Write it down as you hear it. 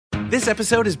This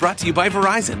episode is brought to you by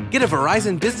Verizon. Get a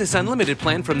Verizon Business Unlimited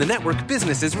plan from the network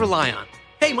businesses rely on.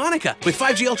 Hey, Monica, with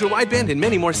 5G Ultra Wideband in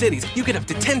many more cities, you get up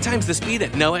to 10 times the speed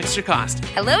at no extra cost.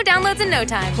 Hello, downloads in no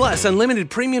time. Plus, unlimited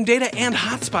premium data and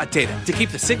hotspot data to keep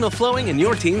the signal flowing and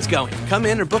your teams going. Come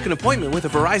in or book an appointment with a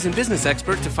Verizon business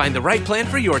expert to find the right plan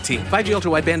for your team. 5G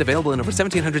Ultra Wideband available in over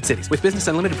 1,700 cities with Business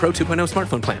Unlimited Pro 2.0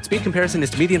 smartphone plan. Speed comparison is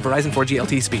to median Verizon 4G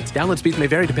LTE speeds. Download speeds may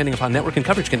vary depending upon network and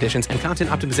coverage conditions and content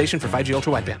optimization for 5G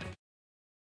Ultra Wideband.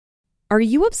 Are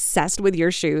you obsessed with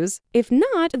your shoes? If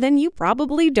not, then you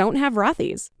probably don't have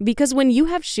Rothy's. Because when you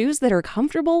have shoes that are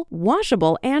comfortable,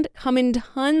 washable, and come in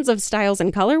tons of styles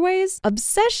and colorways,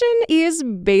 obsession is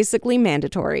basically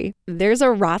mandatory. There's a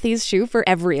Rothy's shoe for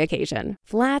every occasion.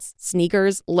 Flats,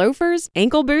 sneakers, loafers,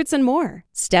 ankle boots, and more.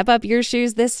 Step up your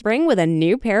shoes this spring with a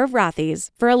new pair of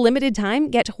Rothy's. For a limited time,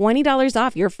 get $20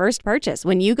 off your first purchase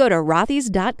when you go to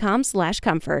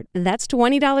rothys.com/comfort. That's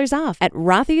 $20 off at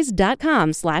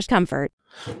rothys.com/comfort.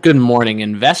 Good morning,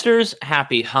 investors.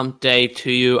 Happy hump day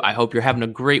to you. I hope you're having a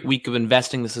great week of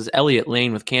investing. This is Elliot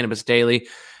Lane with Cannabis Daily.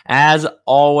 As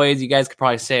always, you guys could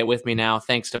probably say it with me now.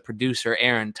 Thanks to producer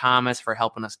Aaron Thomas for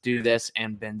helping us do this,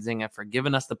 and Benzinga for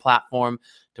giving us the platform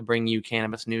to bring you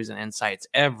cannabis news and insights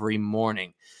every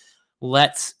morning.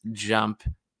 Let's jump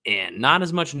in. Not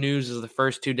as much news as the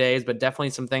first 2 days, but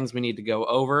definitely some things we need to go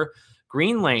over.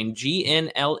 Greenlane,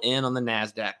 GNLN on the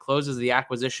NASDAQ, closes the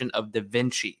acquisition of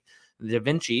DaVinci.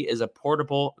 DaVinci is a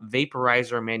portable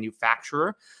vaporizer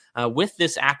manufacturer. With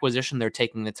this acquisition, they're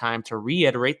taking the time to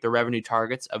reiterate the revenue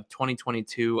targets of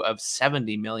 2022 of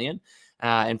 $70 million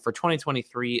and for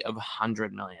 2023 of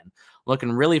 $100 million.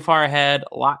 Looking really far ahead,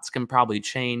 lots can probably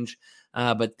change,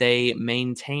 but they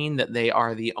maintain that they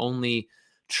are the only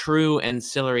true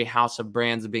ancillary house of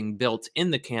brands being built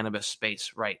in the cannabis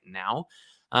space right now.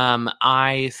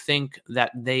 I think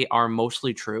that they are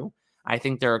mostly true. I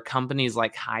think there are companies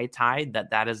like High Tide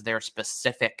that is their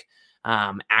specific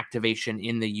activation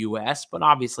in the U.S., but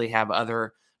obviously have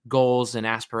other goals and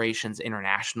aspirations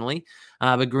internationally.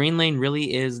 But Greenlane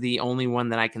really is the only one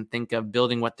that I can think of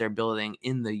building what they're building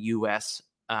in the U.S.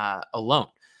 Alone.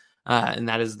 And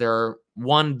that is their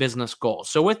one business goal.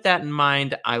 So with that in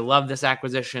mind, I love this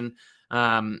acquisition.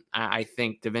 I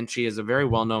think DaVinci is a very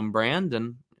well-known brand,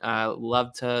 and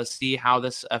love to see how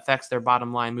this affects their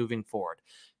bottom line moving forward.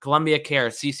 Columbia Care,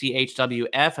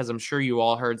 CCHWF, as I'm sure you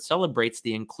all heard, celebrates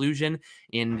the inclusion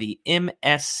in the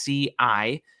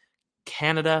MSCI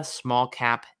Canada Small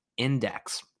Cap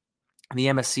Index. The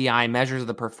MSCI measures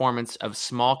the performance of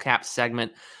small cap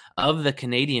segment of the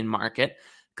Canadian market.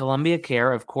 Columbia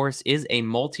Care, of course, is a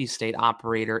multi-state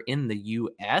operator in the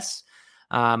U.S.,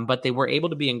 but they were able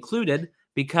to be included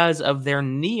because of their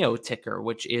NEO ticker,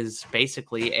 which is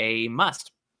basically a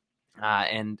must.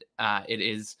 And it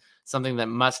is something that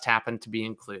must happen to be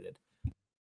included.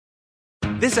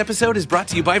 This episode is brought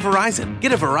to you by Verizon.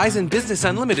 Get a Verizon Business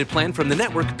Unlimited plan from the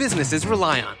network businesses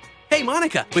rely on. Hey,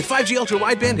 Monica, with 5G Ultra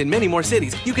Wideband in many more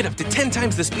cities, you get up to 10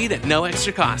 times the speed at no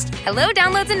extra cost. Hello,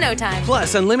 downloads in no time.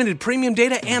 Plus, unlimited premium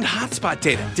data and hotspot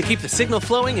data to keep the signal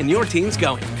flowing and your teams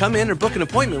going. Come in or book an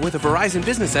appointment with a Verizon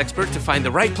business expert to find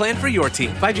the right plan for your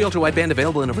team. 5G Ultra Wideband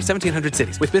available in over 1,700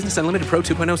 cities with Business Unlimited Pro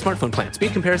 2.0 smartphone plan.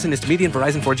 Speed comparison is to median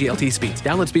Verizon 4G LTE speeds.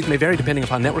 Download speeds may vary depending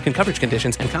upon network and coverage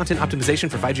conditions and content optimization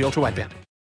for 5G Ultra Wideband.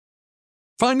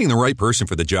 Finding the right person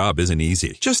for the job isn't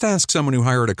easy. Just ask someone who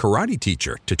hired a karate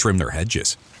teacher to trim their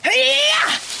hedges.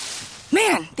 Hey-ya!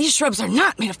 Man, these shrubs are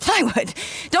not made of plywood.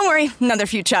 Don't worry, another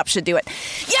few chops should do it.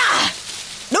 Yeah!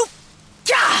 Nope!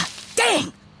 Yeah!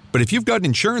 Dang! But if you've got an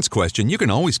insurance question, you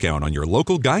can always count on your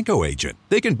local Geico agent.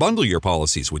 They can bundle your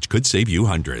policies, which could save you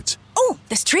hundreds. Oh,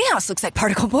 this treehouse looks like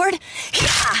particle board.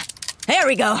 Yeah! There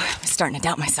we go. I'm starting to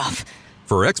doubt myself.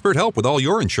 For expert help with all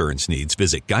your insurance needs,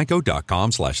 visit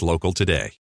geico.com/local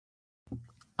today.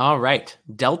 All right.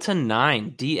 Delta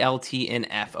 9,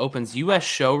 DLTNF, opens U.S.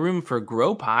 showroom for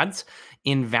Grow Pods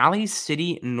in Valley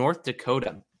City, North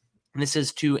Dakota. This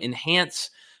is to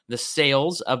enhance the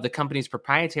sales of the company's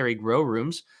proprietary grow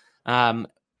rooms.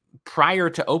 Prior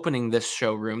to opening this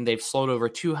showroom, they've sold over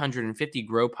 250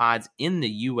 Grow Pods in the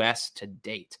U.S. to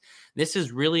date. This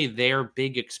is really their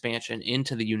big expansion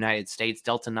into the United States.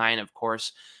 Delta 9, of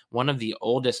course, one of the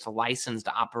oldest licensed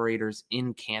operators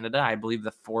in Canada, I believe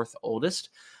the fourth oldest.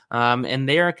 And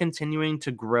they are continuing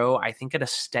to grow, I think, at a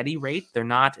steady rate. They're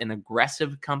not an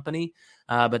aggressive company,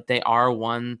 but they are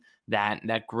one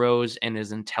that grows and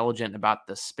is intelligent about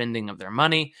the spending of their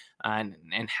money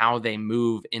and how they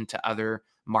move into other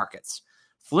markets.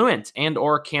 Fluent and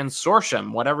or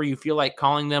Consortium, whatever you feel like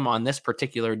calling them on this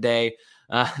particular day,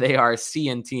 they are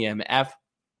CNTMF.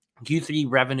 Q3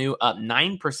 revenue up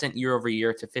 9% year over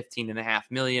year to $15.5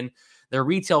 million. Their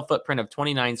retail footprint of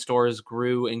 29 stores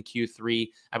grew in Q3.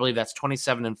 I believe that's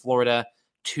 27 in Florida,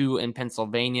 2 in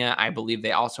Pennsylvania. I believe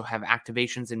they also have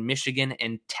activations in Michigan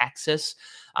and Texas.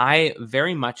 I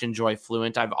very much enjoy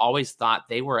Fluent. I've always thought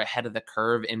they were ahead of the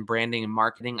curve in branding and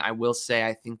marketing. I will say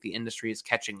I think the industry is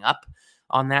catching up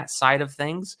on that side of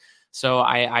things. So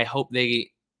I hope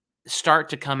they start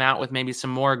to come out with maybe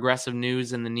some more aggressive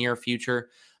news in the near future.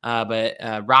 But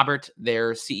Robert,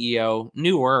 their CEO,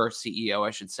 newer CEO,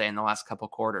 I should say, in the last couple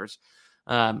quarters,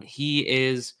 he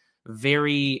is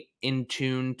very in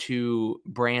tune to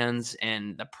brands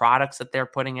and the products that they're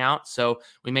putting out. So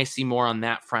we may see more on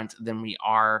that front than we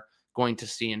are going to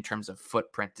see in terms of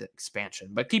footprint expansion.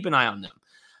 But keep an eye on them.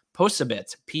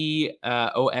 Posabit,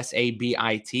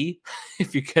 Posabit,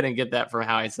 if you couldn't get that from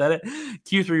how I said it.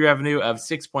 Q3 revenue of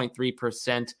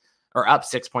 6.3%, or up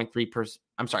 6.3%.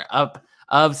 I'm sorry, up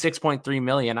of 6.3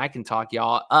 million. I can talk,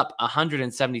 y'all. Up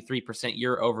 173%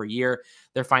 year over year.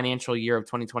 Their financial year of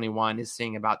 2021 is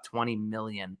seeing about 20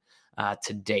 million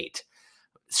to date.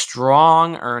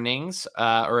 Strong earnings,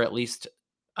 or at least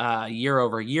year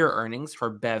over year earnings for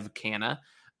Bev Canna,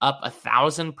 up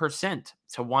 1,000%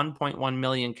 to 1.1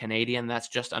 million Canadian. That's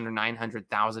just under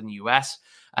 900,000 US,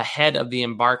 ahead of the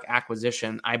Embark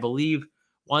acquisition. I believe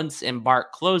once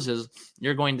Embark closes,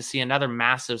 you're going to see another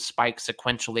massive spike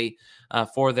sequentially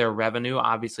for their revenue,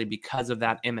 obviously because of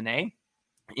that M&A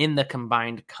in the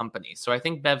combined company. So I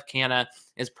think Bev Canna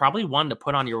is probably one to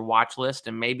put on your watch list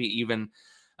and maybe even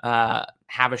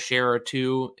have a share or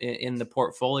two in the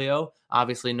portfolio.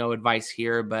 Obviously no advice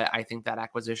here, but I think that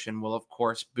acquisition will, of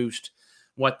course, boost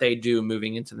what they do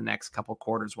moving into the next couple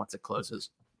quarters once it closes.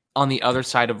 On the other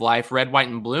side of life, Red, White,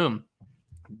 and Bloom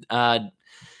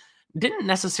didn't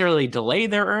necessarily delay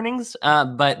their earnings,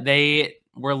 but they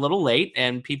were a little late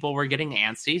and people were getting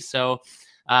antsy. So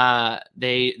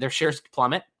their shares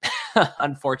plummet,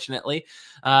 unfortunately,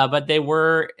 but they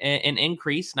were an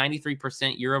increase,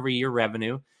 93% year over year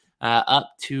revenue,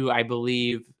 up to, I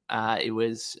believe, it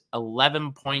was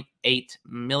 11.8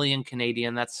 million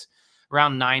Canadian. That's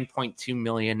around 9.2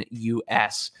 million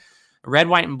US. Red,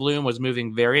 White, and Bloom was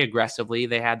moving very aggressively.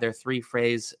 They had their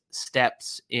 3-phase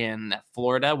steps in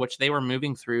Florida, which they were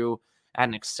moving through at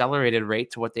an accelerated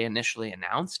rate to what they initially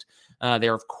announced.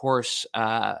 They're, of course,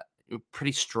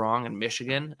 pretty strong in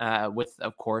Michigan with,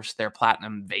 of course, their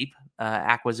Platinum Vape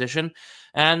acquisition.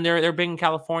 And they're big in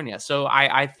California. So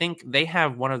I think they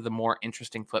have one of the more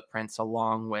interesting footprints,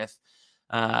 along with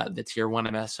the Tier 1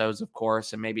 MSOs, of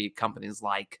course, and maybe companies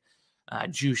like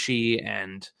Jushi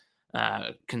and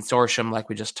Consortium, like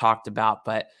we just talked about.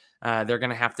 But they're going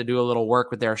to have to do a little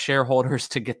work with their shareholders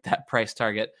to get that price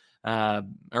target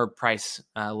or price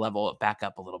level back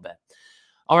up a little bit.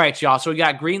 All right, y'all. So we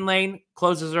got Green Lane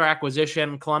closes their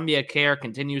acquisition. Columbia Care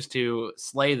continues to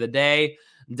slay the day.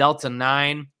 Delta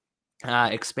 9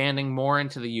 expanding more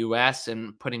into the U.S.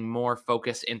 and putting more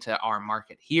focus into our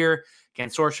market here.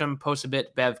 Consortium,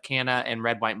 Posabit, Bev Canna, and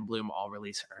Red, White, and Bloom all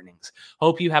release earnings.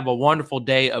 Hope you have a wonderful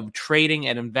day of trading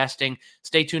and investing.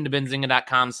 Stay tuned to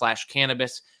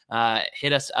benzinga.com/cannabis.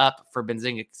 Hit us up for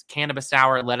Benzinga's Cannabis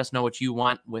Hour. Let us know what you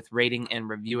want with rating and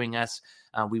reviewing us.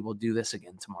 We will do this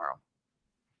again tomorrow.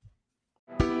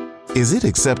 Is it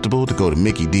acceptable to go to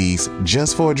Mickey D's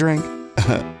just for a drink?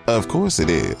 Of course it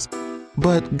is.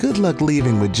 But good luck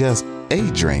leaving with just a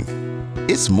drink.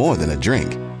 It's more than a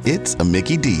drink. It's a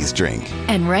Mickey D's drink.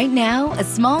 And right now, a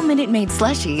small Minute Maid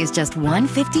slushie is just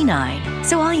 $1.59.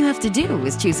 So all you have to do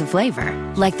is choose a flavor,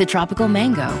 like the tropical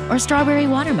mango or strawberry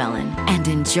watermelon, and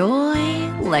enjoy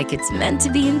like it's meant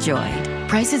to be enjoyed.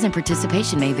 Prices and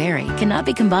participation may vary. Cannot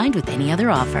be combined with any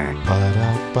other offer.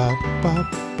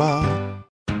 Ba-da-ba-ba-ba.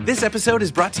 This episode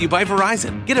is brought to you by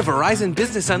Verizon. Get a Verizon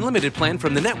Business Unlimited plan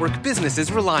from the network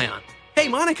businesses rely on. Hey,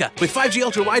 Monica, with 5G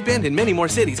Ultra Wideband in many more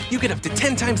cities, you get up to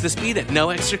 10 times the speed at no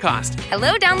extra cost.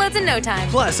 Hello, downloads in no time.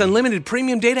 Plus, unlimited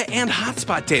premium data and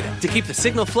hotspot data to keep the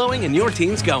signal flowing and your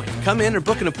teams going. Come in or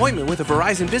book an appointment with a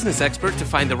Verizon business expert to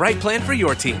find the right plan for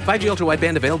your team. 5G Ultra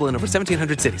Wideband available in over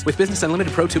 1,700 cities with Business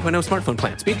Unlimited Pro 2.0 smartphone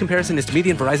plan. Speed comparison is to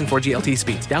median Verizon 4G LTE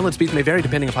speeds. Download speeds may vary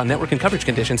depending upon network and coverage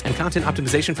conditions and content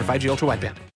optimization for 5G Ultra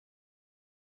Wideband.